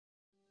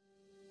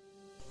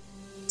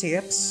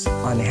tips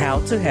on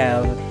how to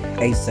have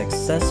a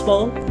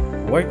successful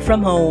work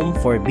from home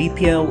for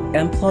BPO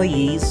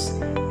employees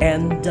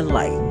and the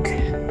like.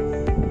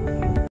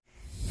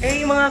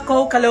 Hey mga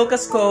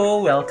Kalokas ko!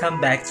 Welcome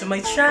back to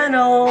my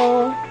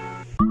channel!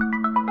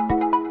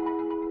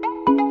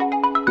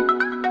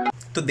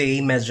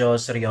 Today, medyo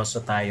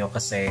seryoso tayo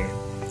kasi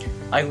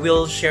I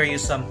will share you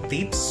some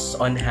tips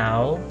on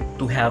how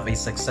to have a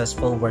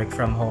successful work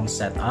from home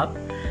setup,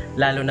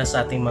 lalo na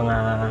sa ating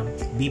mga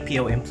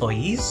BPO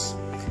employees.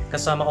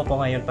 Kasama ko po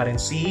ngayon pa rin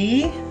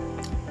si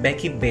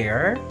Becky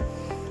Bear.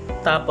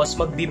 Tapos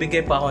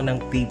magbibigay pa ako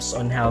ng tips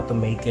on how to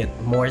make it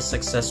more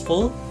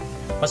successful.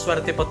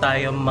 Maswerte po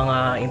tayo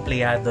mga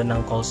empleyado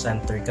ng call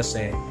center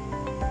kasi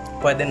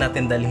pwede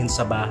natin dalhin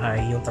sa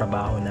bahay yung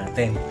trabaho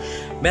natin.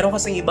 Meron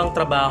kasing ibang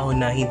trabaho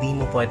na hindi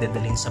mo pwede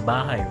dalhin sa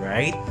bahay,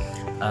 right?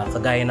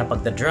 Kagaya ng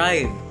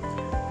pagdadrive,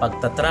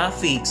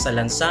 pagta-traffic sa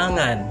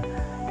lansangan,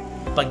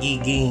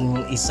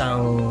 pagiging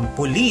isang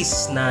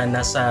pulis na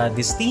nasa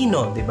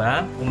destino, di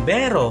ba?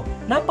 Bumbero,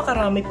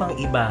 napakarami pang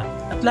iba.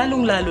 At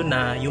lalong-lalo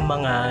na yung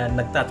mga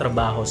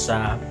nagtatrabaho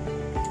sa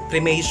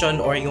cremation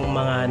or yung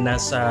mga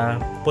nasa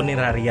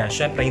punerarya.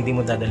 Syempre, hindi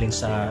mo dadalhin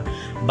sa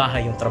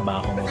bahay yung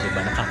trabaho mo, di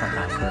ba?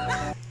 Nakakatakot.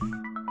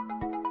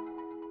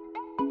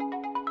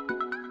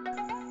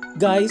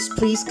 Guys,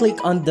 please click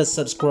on the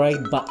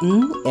subscribe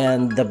button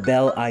and the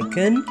bell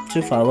icon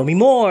to follow me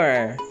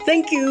more.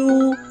 Thank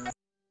you!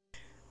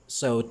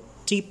 So,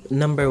 tip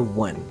number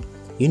 1.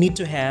 You need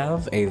to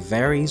have a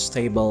very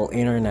stable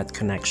internet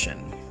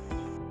connection.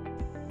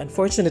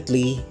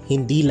 Unfortunately,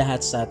 hindi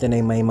lahat sa atin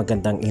ay may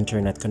magandang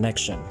internet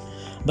connection.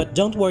 But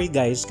don't worry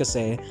guys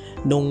kasi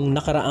nung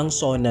nakaraang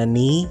SONA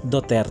ni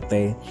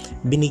Duterte,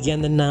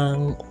 binigyan na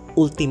ng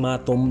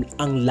ultimatum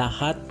ang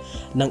lahat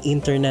ng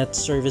internet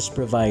service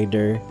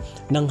provider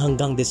ng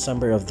hanggang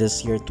December of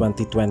this year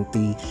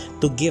 2020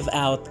 to give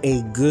out a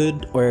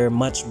good or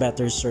much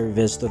better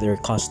service to their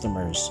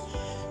customers.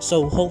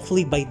 So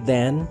hopefully by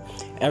then,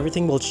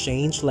 everything will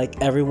change,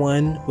 like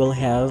everyone will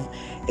have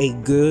a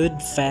good,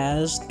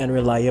 fast, and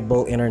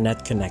reliable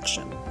internet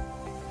connection.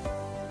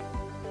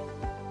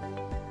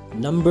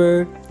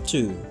 Number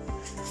 2.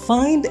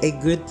 Find a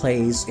good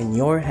place in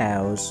your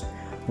house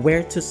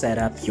where to set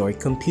up your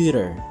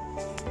computer.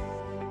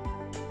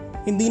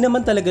 Hindi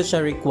naman talaga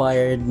siya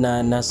required na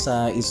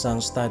nasa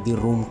isang study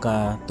room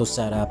ka to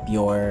set up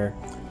your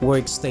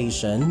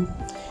workstation.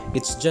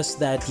 It's just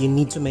that you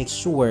need to make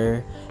sure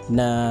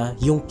na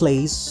yung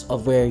place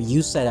of where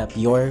you set up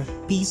your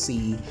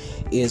PC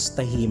is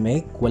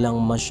tahimik, walang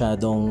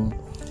masyadong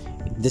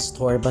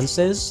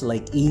disturbances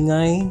like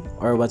ingay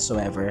or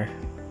whatsoever.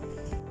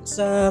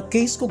 Sa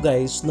case ko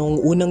guys,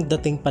 nung unang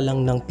dating pa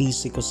lang ng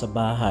PC ko sa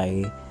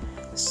bahay,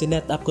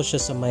 sinet up ko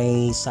siya sa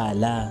may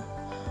sala.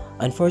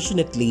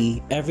 Unfortunately,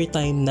 every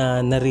time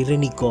na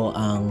naririnig ko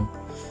ang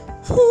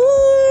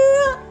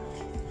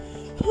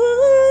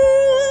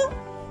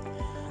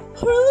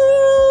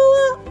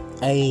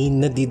ay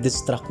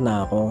nadidistract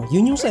na ako.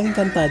 Yun yung sa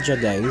Encantadia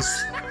guys.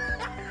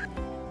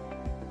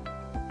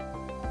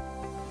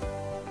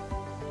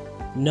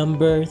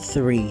 Number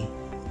 3.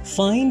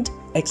 Find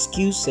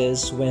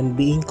excuses when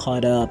being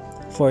caught up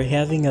for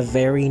having a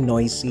very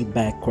noisy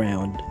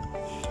background.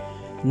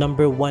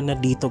 Number 1 na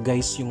dito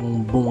guys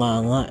yung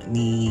bunganga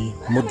ni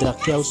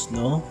Mudrakels,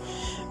 no?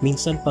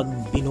 Minsan pag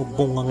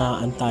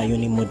binubungangaan tayo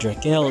ni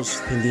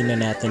Mudrakels, hindi na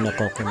natin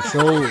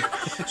nako-control.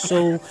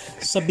 So,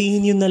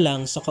 sabihin nyo na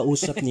lang sa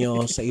kausap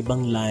nyo sa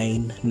ibang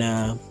line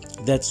na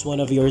that's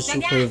one of your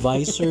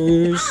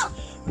supervisors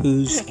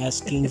who's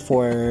asking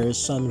for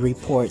some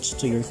reports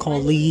to your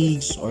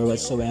colleagues or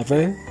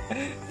whatsoever.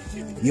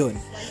 Yun,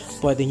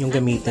 pwede nyong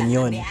gamitin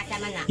yun.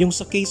 Yung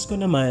sa case ko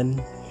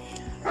naman,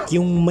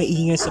 yung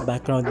maingay sa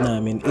background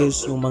namin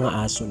is yung mga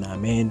aso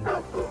namin.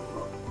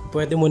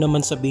 Pwede mo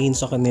naman sabihin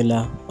sa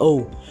kanila,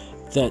 oh,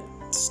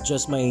 that's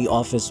just my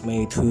office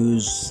mate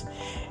who's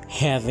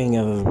having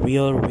a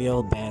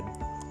real bad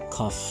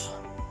cough.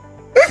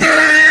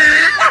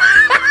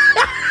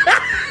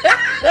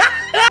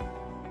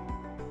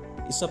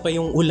 Isa pa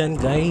yung ulan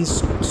guys,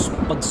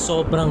 pag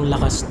sobrang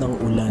lakas ng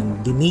ulan,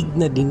 dinig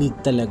na dinig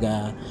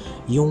talaga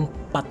yung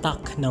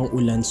patak ng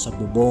ulan sa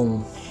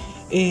bubong.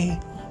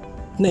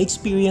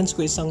 Na-experience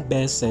ko isang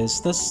beses,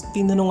 tas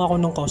tinanong ako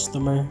ng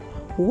customer,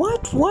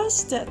 what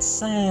was that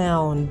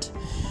sound?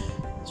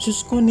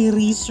 Diyos ko,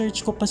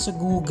 ni-research ko pa sa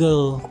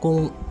Google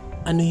kung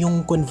ano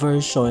yung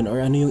conversion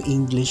or ano yung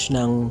English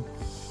ng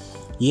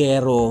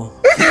yero.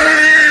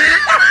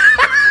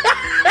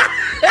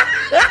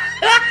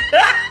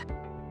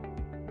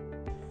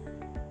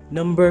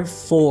 Number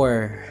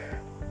 4.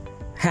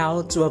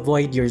 How to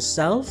avoid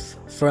yourself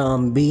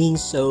from being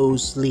so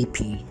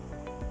sleepy.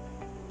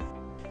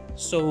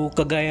 So,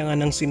 kagaya nga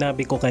ng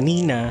sinabi ko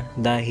kanina,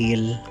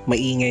 dahil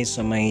maingay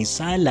sa may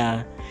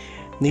sala,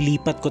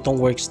 nilipat ko tong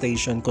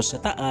workstation ko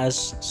sa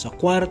taas, sa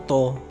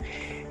kwarto.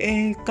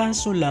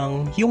 Kaso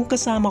lang, yung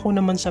kasama ko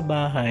naman sa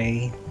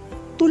bahay,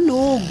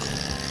 tulog.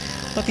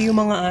 Pati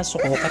yung mga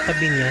aso ko,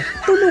 katabi niya,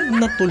 tulog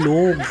na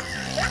tulog.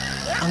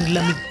 Ang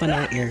lamig pa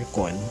ng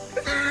aircon.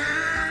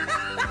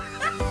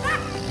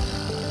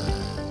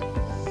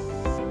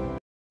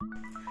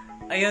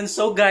 Ayan,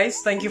 so guys,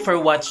 thank you for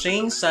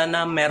watching.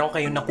 Sana meron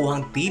kayong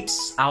nakuhang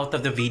tips out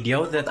of the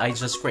video that I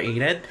just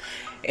created.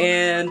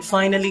 And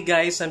finally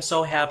guys, I'm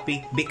so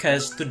happy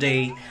because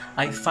today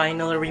I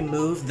finally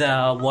removed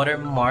the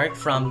watermark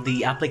from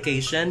the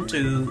application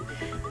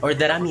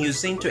that I'm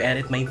using to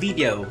edit my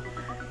video.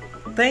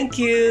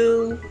 Thank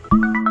you!